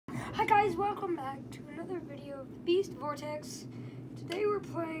Hi guys, welcome back to another video of Beast Vortex. Today we're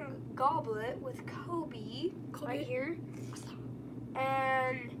playing Goblet with Kobe right here.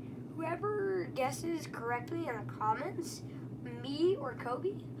 And whoever guesses correctly in the comments, me or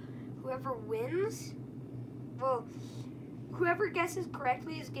Kobe, whoever wins, well, whoever guesses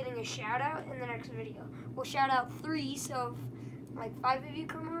correctly is getting a shout out in the next video. We'll shout out 3, so if like 5 of you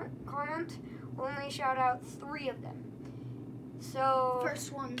comment, we'll only shout out 3 of them. So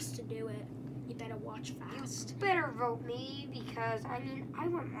first ones to do it, you better watch fast. You better vote me because I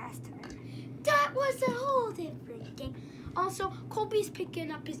won last time. That was a whole different game. Also, Colby's picking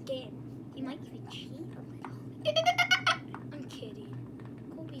up his game. He might even cheat a little. I'm kidding.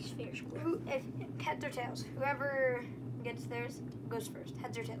 Colby's fair score. If heads or tails, whoever gets theirs goes first.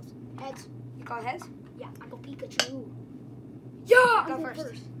 Heads or tails? Heads. You call heads? Yeah, I go Pikachu. Yeah, go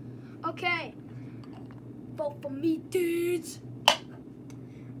first. Okay. Vote for me, dudes.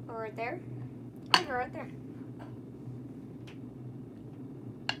 Go right there. I go right there.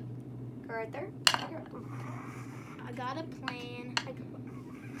 Go right there. I got a plan. I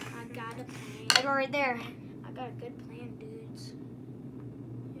got a plan. I go right there. I got a good plan, dudes.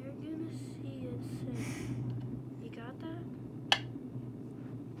 You're gonna see it soon. You got that?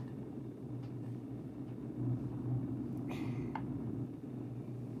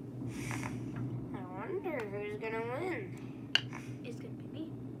 I wonder who's gonna win. It's gonna be me.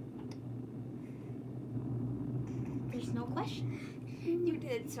 There's no question. You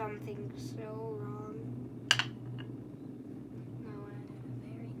did something so wrong. No, I did a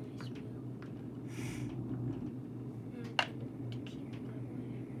very nice move. And I didn't keep that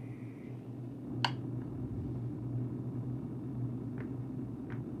way.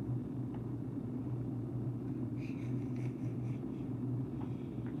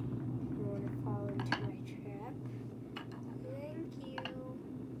 You want to fall into my trap? Thank you.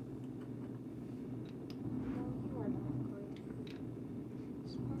 No, you are not going to.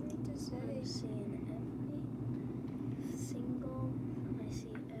 Sorry to say. I'm seeing every single, I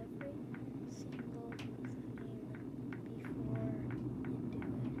see every single thing before you do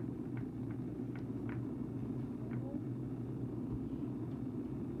it.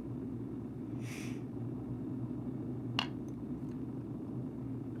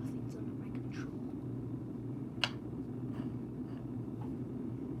 Nothing's under my control.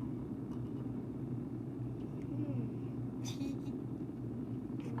 I mean,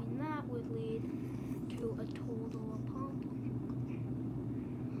 that would lead to a total pump.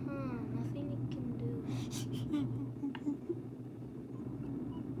 Nothing it can do.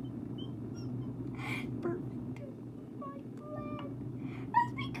 Perfect. My plan has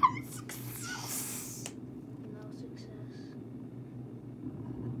become a success. No success.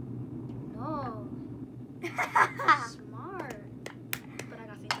 No. Smart. But I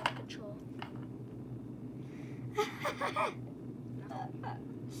got things under control.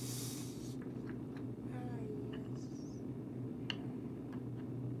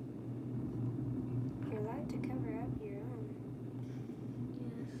 You're allowed to cover up your own.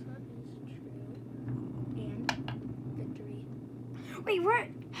 Yes, that is true. And victory. Wait, what?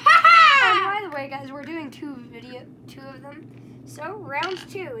 By the way, guys, we're doing two of them. So, round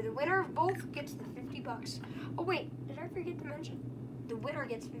 2, the winner of both gets the $50. Oh wait, did I forget to mention? The winner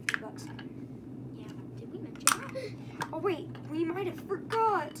gets $50. Yeah, did we mention that? Oh wait, we might have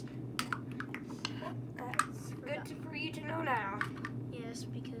forgot. That's good for you to know now. Yes,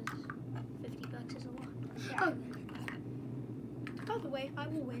 because $50 is a lot. Yeah. Oh. By the way, I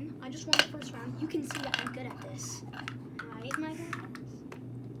will win. I just won the first round. You can see that I'm good at this. Right, my guys?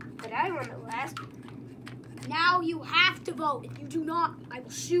 But I won the last. Now you have to vote. If you do not, I will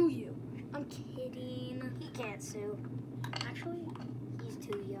sue you. I'm kidding. He can't sue. Actually, He's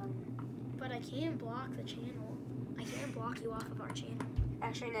too young. but I can block the channel. I can block you off of our channel.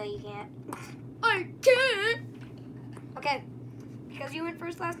 Actually, no, you can't. I can't! Okay, because you went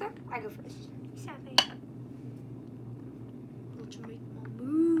first last time, I go first. Sorry. Let's make my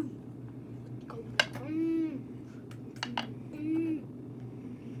move. Let's go.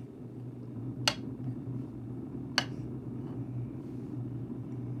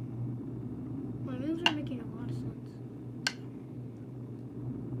 My moves are making a lot of sense.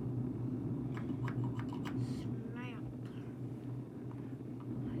 Snap.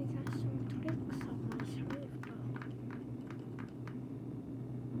 I got some tricks up my sleeve, though.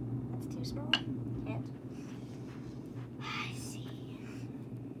 That's too small. Can't. I see.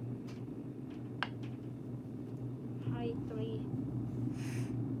 Height 3.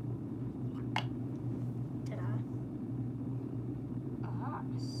 Ta-da. Ah,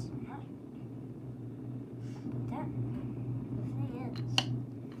 smart. But then, the thing is,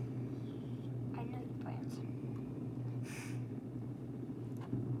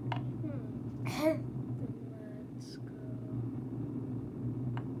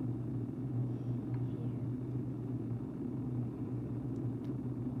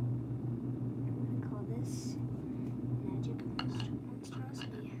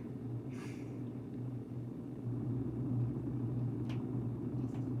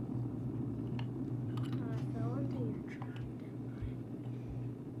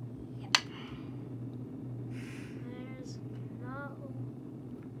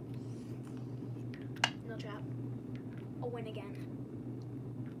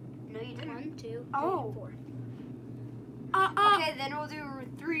 Oh. 4. Okay, then we'll do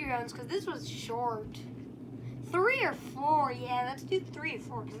 3 rounds because this was short. 3 or 4, yeah, let's do 3 or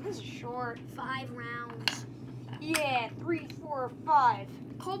 4 because this is short. 5 rounds. Yeah, 3, 4, 5.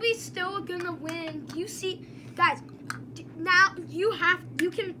 Colby's still gonna win. You see, guys. Now you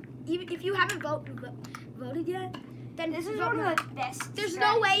can even if you haven't voted yet. Then This is vote one of now. the best. There's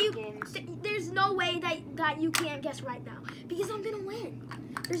no way games. there's no way that you can't guess right now because I'm gonna win.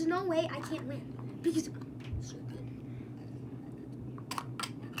 There's no way I can't win because.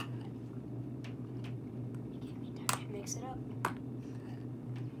 Mix it up.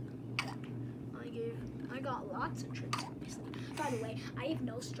 I got lots of tricks, obviously. By the way, I have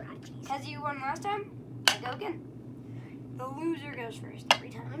no strategies. As you won last time, I go again. The loser goes first every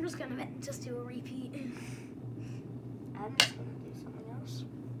time. I'm just gonna just do a repeat. I'm just gonna do something else.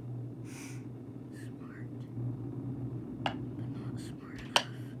 Smart, but not smart enough.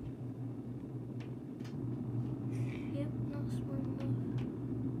 Yep, not smart enough.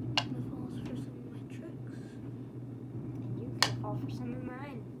 That falls for some of my tricks. And you can fall for some of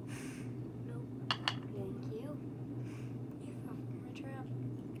mine. Nope. Thank you. You fell for my trap.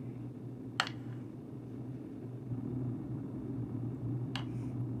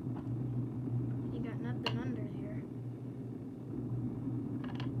 You got nothing under here.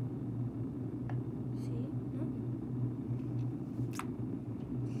 See? No.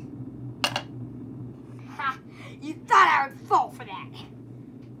 Ha! You thought I would fall for that.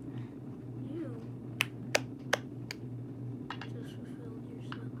 You just fulfilled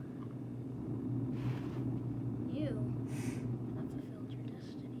yourself. You have fulfilled your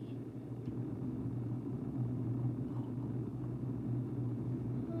destiny.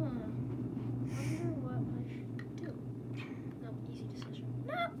 Wonder what I should do. No, easy decision.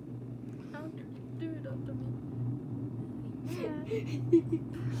 No! How did you do that to me?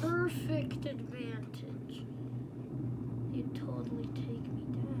 Perfect advantage. You'd totally take me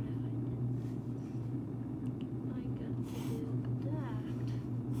down if I did. I got to do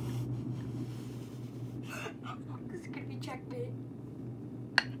that. This could be checkmate.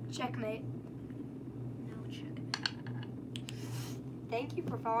 Checkmate. No checkmate. Thank you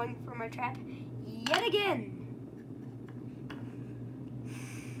for falling for my trap yet again.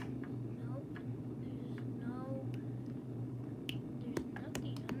 Nope. There's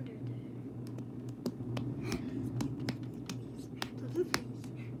nothing under there.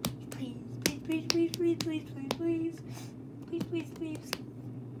 Please, please, please, please, please, please, please, please, please.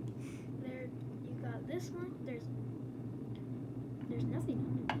 There, you got this one. There's nothing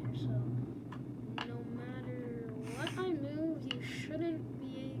under there, so no matter what I move, you shouldn't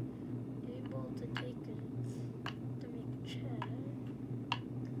be able to take it to make a check.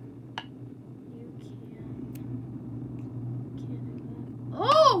 You can't do that.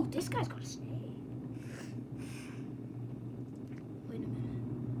 Oh, this guy's got to stay. Wait a minute.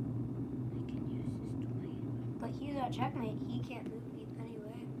 I can use this twice. But he's at checkmate. He can't move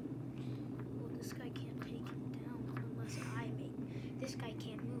anyway. Well, this guy can't take him down unless I make. This guy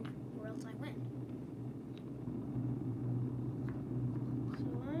can't move, or else I win. So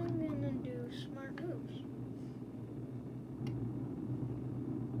I'm gonna do smart moves.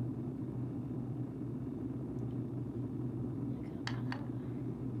 Look at that.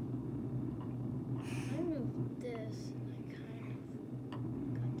 I moved this, and I kind of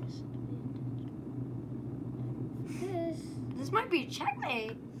got disadvantage. I moved this. This might be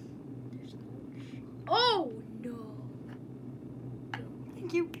checkmate. There's no. Oh no!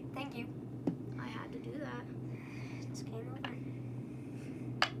 Thank you. Thank you. I had to do that. It's game over.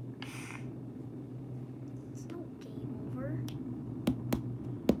 It's no game over.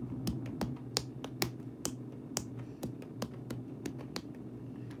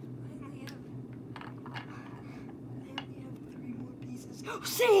 I only have 3 more pieces.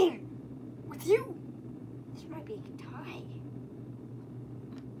 Same! With you! This might be a tie.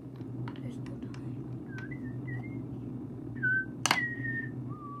 There's no time.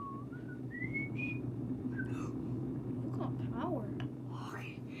 You got power.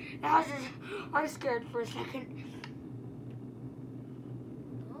 Okay. Now I'm scared for a second.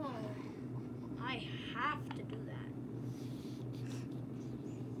 No. I have to do that.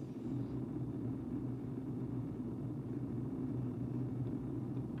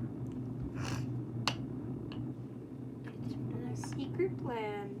 Secret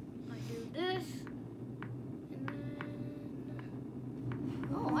plan. I do this. And then.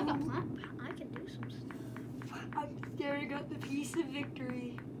 Oh, I got plant. I can do some stuff. I'm staring at the piece of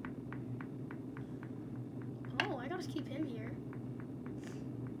victory. Oh, I gotta keep him here.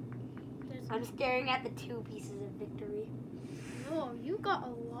 There's I'm staring at the 2 pieces of victory. no, you got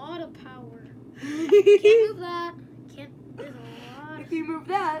a lot of power. Can't move that. Can't. There's a lot. If you move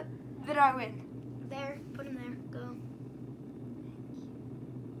that, then I win. There. Put him there. Go.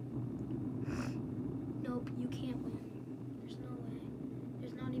 Nope. You can't win. There's no way.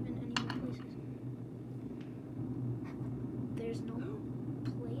 There's not even any more places. There's no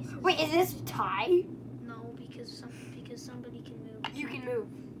places. Wait, is this a tie? No, because somebody can move. You can move.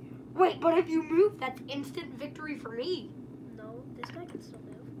 Wait, but if you move, that's instant victory for me. No, this guy can still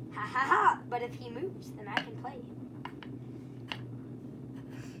move. Ha ha ha! But if he moves, then I can play.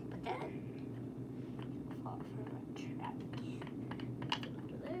 But then, fall for a trap again. Get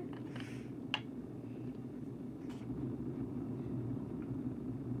under there.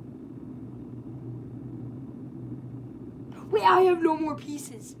 Wait, I have no more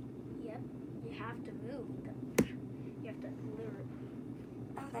pieces. Yep. You have to move. You have to literally.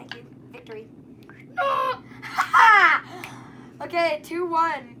 Oh, thank you. Victory. No! Okay,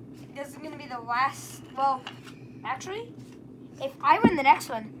 2-1. This is going to be the last. Well, actually, if I win the next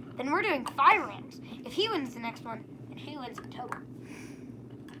one, then we're doing 5 rounds. If he wins the next one, then he wins the total.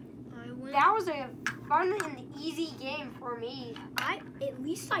 I win. That was a fun and easy game for me. At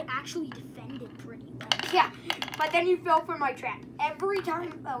least I actually defended pretty well. Yeah, but then you fell for my trap. Every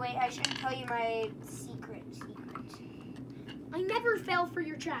time. Oh, wait, I shouldn't tell you my secret. I never fell for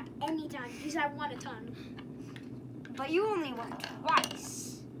your trap anytime because I won a ton. But you only won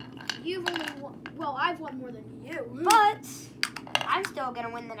twice. You've only won. Well, I've won more than you. But I'm still going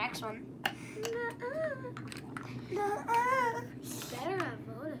to win the next one. Better have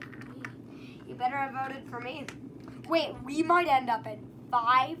voted for me. You better have voted for me. Wait, we might end up in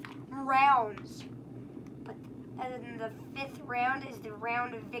 5 rounds. But then the 5th round is the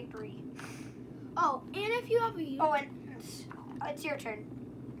round of victory. Oh, and if you have a... Oh, and it's your turn.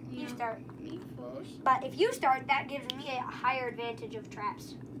 You Yeah. start. Me first? But if you start, that gives me a higher advantage of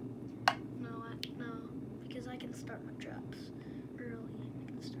traps. No, because I can start my traps early. I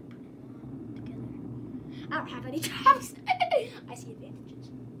can start putting them together. I don't have any traps. I see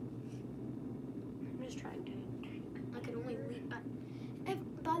advantages. I'm just trying to. I can only leave.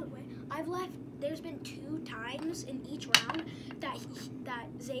 By the way, I've left. There's been 2 times in each round that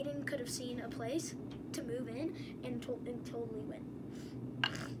Zayden could have seen a place to move in and totally win.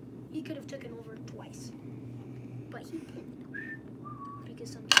 He could have taken over twice, but he didn't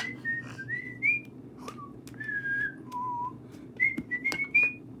because sometimes.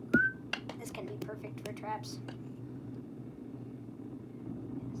 This can be perfect for traps.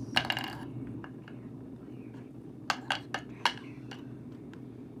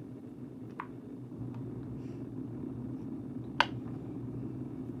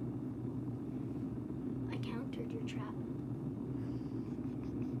 I countered your trap.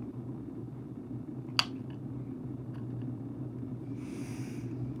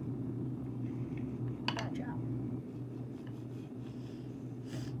 Bad job.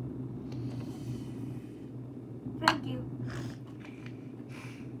 Thank you.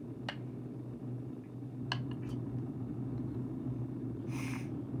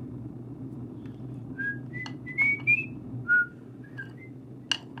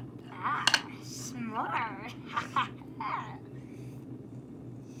 Smart.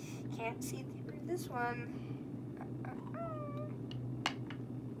 Can't see through this one.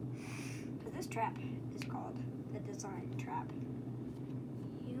 But this trap is called the design trap.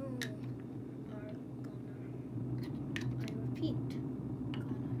 You are gonna. I repeat.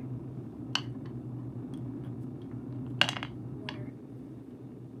 Winner.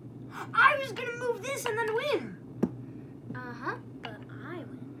 I was gonna move this and then win. Uh-huh, but I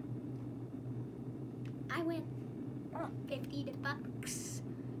win. I win. Oh. $50 bucks.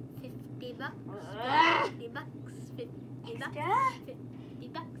 $50 bucks. $50 bucks. $50 bucks. Extra?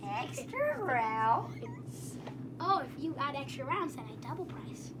 $50 bucks. Extra rounds? Oh, if you add extra rounds, then I double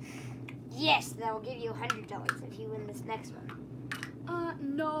price. Yes, that will give you $100 if you win this next one.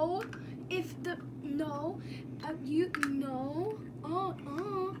 No. If the no. I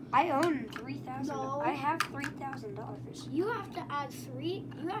own $3,000. No. I have $3,000. You have to add 3.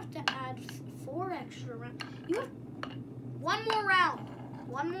 You have to add 4 extra rounds. You have 1 more round.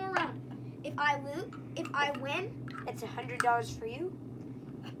 1 more round. If I win, It's $100 for you.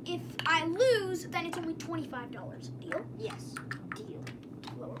 if I lose, then it's only $25. Deal? Yes, deal.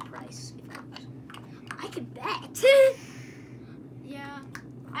 Lower price if I lose. I can bet. Yeah.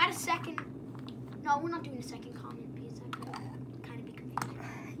 Add a second. No, we're not doing a second comment because that could kind of be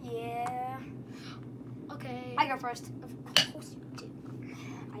confusing. Yeah. Okay. I go first. Of course you do.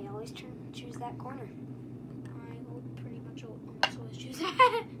 I always choose that corner. I will pretty much almost always choose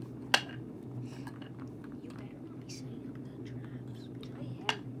that. You better not be setting up the traps. I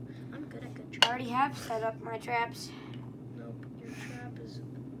am. I'm good at good I traps. already have set up my traps. Nope, your trap is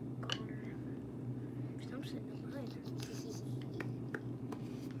corner. Stop sitting up mine.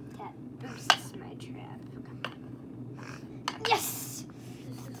 That boosts my trap. Yes!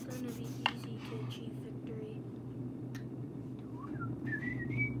 This is going to be easy to achieve victory.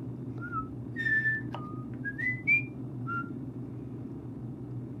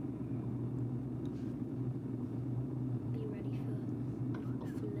 Be ready for a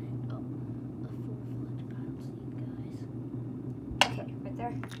full-fledged battle scene, guys. Okay, right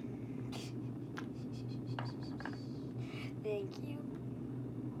there. Thank you.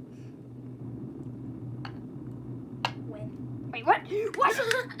 When? Wait, what? What?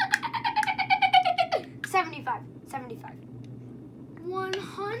 75. 75.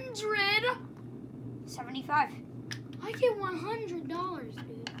 100? 75. I get $100,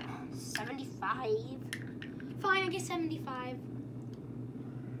 dude. 75. Fine, I get 75.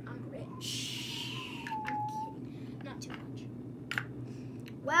 I'm rich. I'm kidding. Not too much.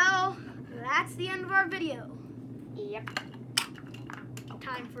 Well, that's the end of our video. Yep.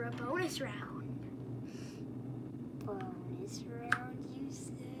 Time for a bonus round. Bonus round, you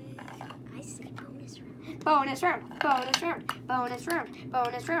say? I say bonus round. Bonus round. Bonus round. Bonus round.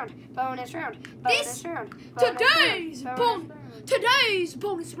 Bonus round. Bonus round. Bonus round. Today's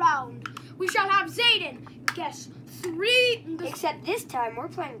bonus round, we shall have Zayden guess 3. Except this time we're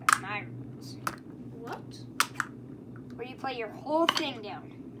playing by my rules. What? Where you play your whole thing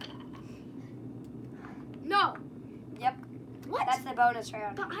down. No. Yep. What? That's the bonus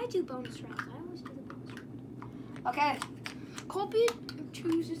round. But I do bonus rounds. I always do the bonus round. Okay. Colby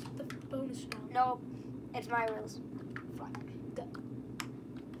chooses the bonus round. No, it's my rules. Fine. Go.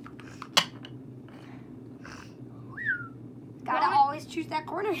 Gotta always choose that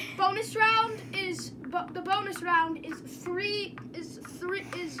corner. Bonus round is the bonus round is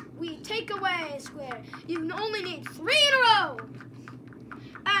we take away a square. You only need 3 in a row,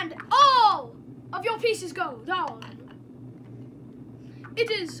 and all of your pieces go down. It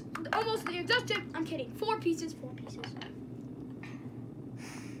is almost the exact same. I'm kidding. 4 pieces. 4 pieces.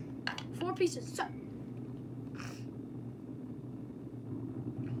 4 pieces. So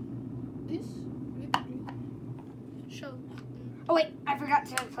this show. Oh wait, I forgot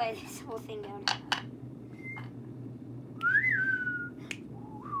to play this whole thing down.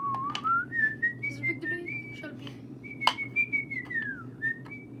 This is victory. Shut up.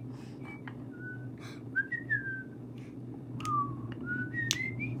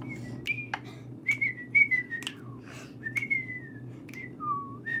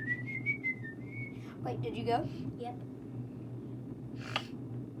 Wait, did you go? Yep.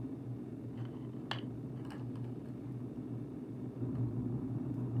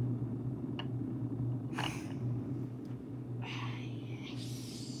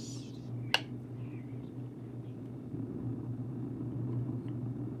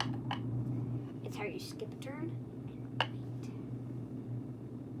 It's how you skip a turn. I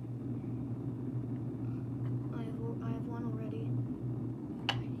have one already.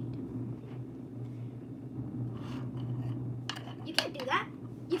 You can't do that.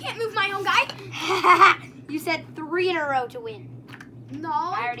 You can't move my own guy. You said 3 in a row to win. No,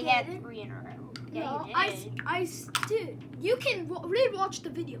 I already had didn't. 3 in a row. Yeah, No, you did. I did. You can re-watch the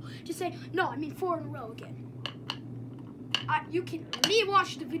video to say, no, I mean 4 in a row again. You can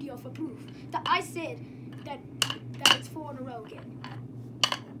re-watch the video for proof that I said that it's 4 in a row again.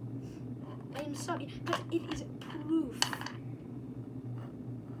 I'm sorry, but it is proof.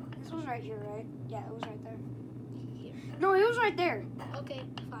 This was right here, right? Yeah, it was right there. Here. No, it was right there. Okay,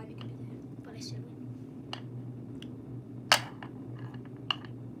 fine, you can do that. But I still win.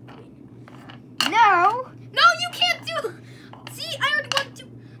 No! No, you can't do. See, I already won 2.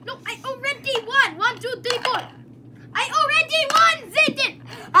 No, I already won. 1, 2, 3, 4. I already won, Zayden.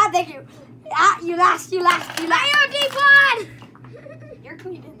 Ah, thank you. Ah, you lost. I already won. You're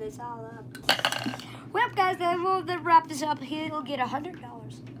cleaning this all up. Well, guys, then we'll wrap this up. He'll get $100.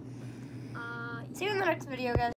 See you in the next video, guys.